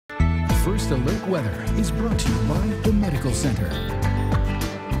Next Alert Weather is brought to you by the Medical Center.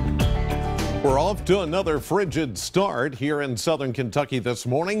 We're off to another frigid start here in southern Kentucky this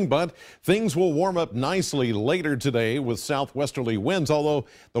morning, but things will warm up nicely later today with southwesterly winds, although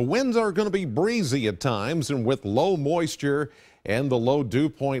the winds are going to be breezy at times, and with low moisture and the low dew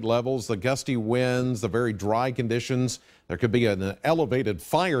point levels, the gusty winds, the very dry conditions, there could be an elevated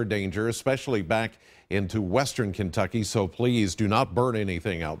fire danger, especially back into western Kentucky, so please do not burn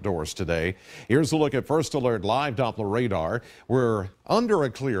anything outdoors today. Here's a look at First Alert Live Doppler radar. We're under a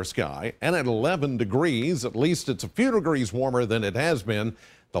clear sky and at 11 degrees. At least it's a few degrees warmer than it has been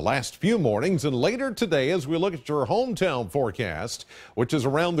the last few mornings. And later today, as we look at your hometown forecast, which is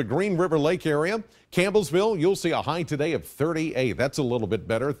around the Green River Lake area, Campbellsville, you'll see a high today of 38. That's a little bit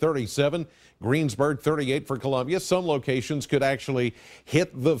better. 37. Greensburg, 38 for Columbia. Some locations could actually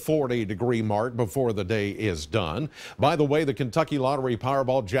hit the 40-degree mark before the day is done. By the way, the Kentucky Lottery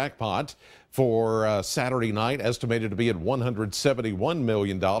Powerball jackpot for Saturday night estimated to be at $171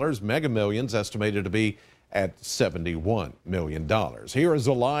 million. Mega Millions estimated to be at $71 million. Here is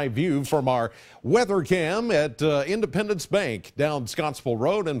a live view from our weather cam at Independence Bank down Scottsville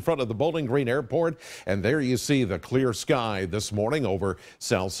Road in front of the Bowling Green Airport. And there you see the clear sky this morning over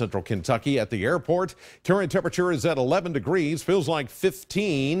south central Kentucky at the airport. Current temperature is at 11 degrees, feels like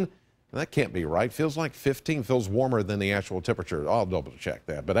 15. That can't be right. Feels like 15, feels warmer than the actual temperature. I'll double check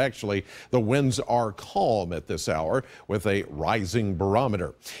that. But actually, the winds are calm at this hour with a rising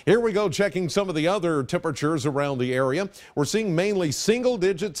barometer. Here we go, checking some of the other temperatures around the area. We're seeing mainly single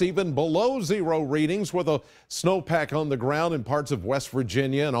digits, even below zero readings, with a snowpack on the ground in parts of West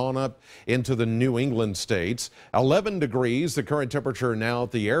Virginia and on up into the New England states. 11 degrees, the current temperature now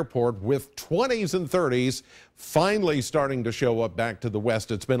at the airport, with 20s and 30s finally starting to show up back to the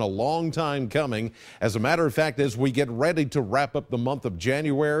west. It's been a long time coming. As a matter of fact, as we get ready to wrap up the month of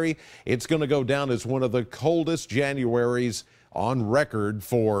January, it's going to go down as one of the coldest Januaries on record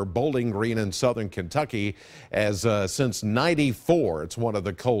for Bowling Green in southern Kentucky, as since '94, it's one of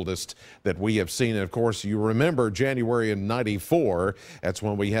the coldest that we have seen. And of course, you remember January in '94, that's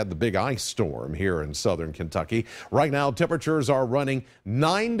when we had the big ice storm here in southern Kentucky. Right now, temperatures are running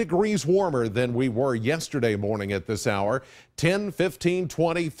 9 degrees warmer than we were yesterday morning at this hour. 10, 15,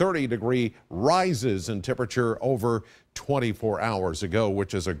 20, 30 degree rises in temperature over 24 hours ago,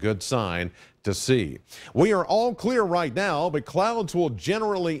 which is a good sign to see. We are all clear right now, but clouds will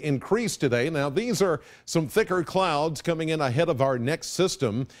generally increase today. Now, these are some thicker clouds coming in ahead of our next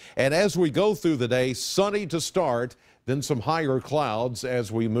system. And as we go through the day, sunny to start, then some higher clouds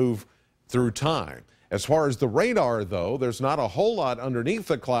as we move through time. As far as the radar, though, there's not a whole lot underneath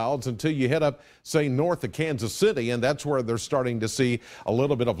the clouds until you head up, say, north of Kansas City, and that's where they're starting to see a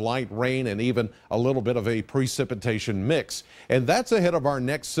little bit of light rain and even a little bit of a precipitation mix. And that's ahead of our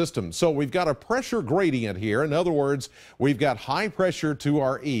next system. So we've got a pressure gradient here. In other words, we've got high pressure to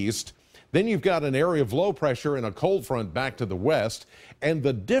our east. Then you've got an area of low pressure and a cold front back to the west. And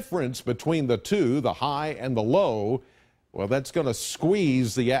the difference between the two, the high and the low, well, that's going to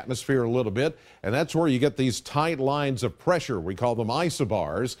squeeze the atmosphere a little bit, and that's where you get these tight lines of pressure. We call them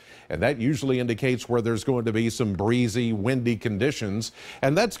isobars, and that usually indicates where there's going to be some breezy, windy conditions.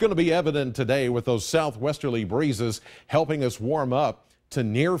 And that's going to be evident today with those southwesterly breezes helping us warm up to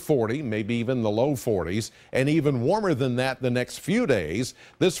near 40, maybe even the low 40s, and even warmer than that the next few days.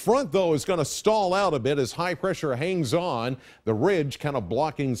 This front, though, is going to stall out a bit as high pressure hangs on. The ridge kind of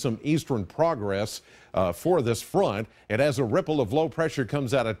blocking some eastern progress for this front. And as a ripple of low pressure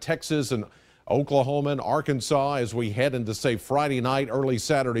comes out of Texas and Oklahoma and Arkansas as we head into, say, Friday night, early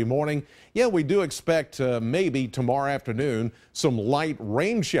Saturday morning. Yeah, we do expect maybe tomorrow afternoon some light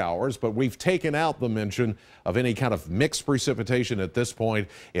rain showers, but we've taken out the mention of any kind of mixed precipitation at this point.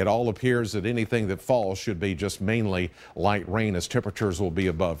 It all appears that anything that falls should be just mainly light rain, as temperatures will be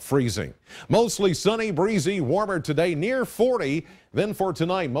above freezing. Mostly sunny, breezy, warmer today, near 40. Then for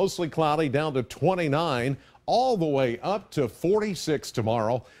tonight, mostly cloudy, down to 29. All the way up to 46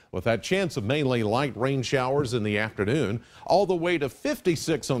 tomorrow, with that chance of mainly light rain showers in the afternoon, all the way to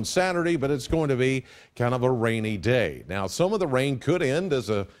 56 on Saturday, but it's going to be kind of a rainy day. Now, some of the rain could end as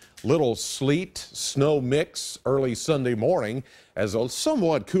a little sleet, snow mix early Sunday morning as a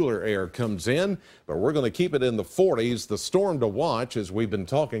somewhat cooler air comes in, but we're going to keep it in the 40s. The storm to watch, as we've been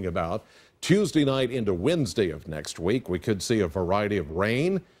talking about, Tuesday night into Wednesday of next week, we could see a variety of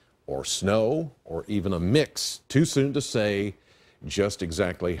rain or snow, or even a mix. Too soon to say just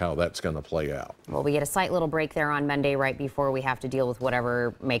exactly how that's going to play out. Well, we get a slight little break there on Monday right before we have to deal with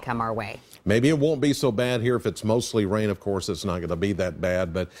whatever may come our way. Maybe it won't be so bad here if it's mostly rain. Of course, it's not going to be that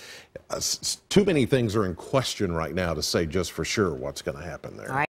bad, but too many things are in question right now to say just for sure what's going to happen there. All right.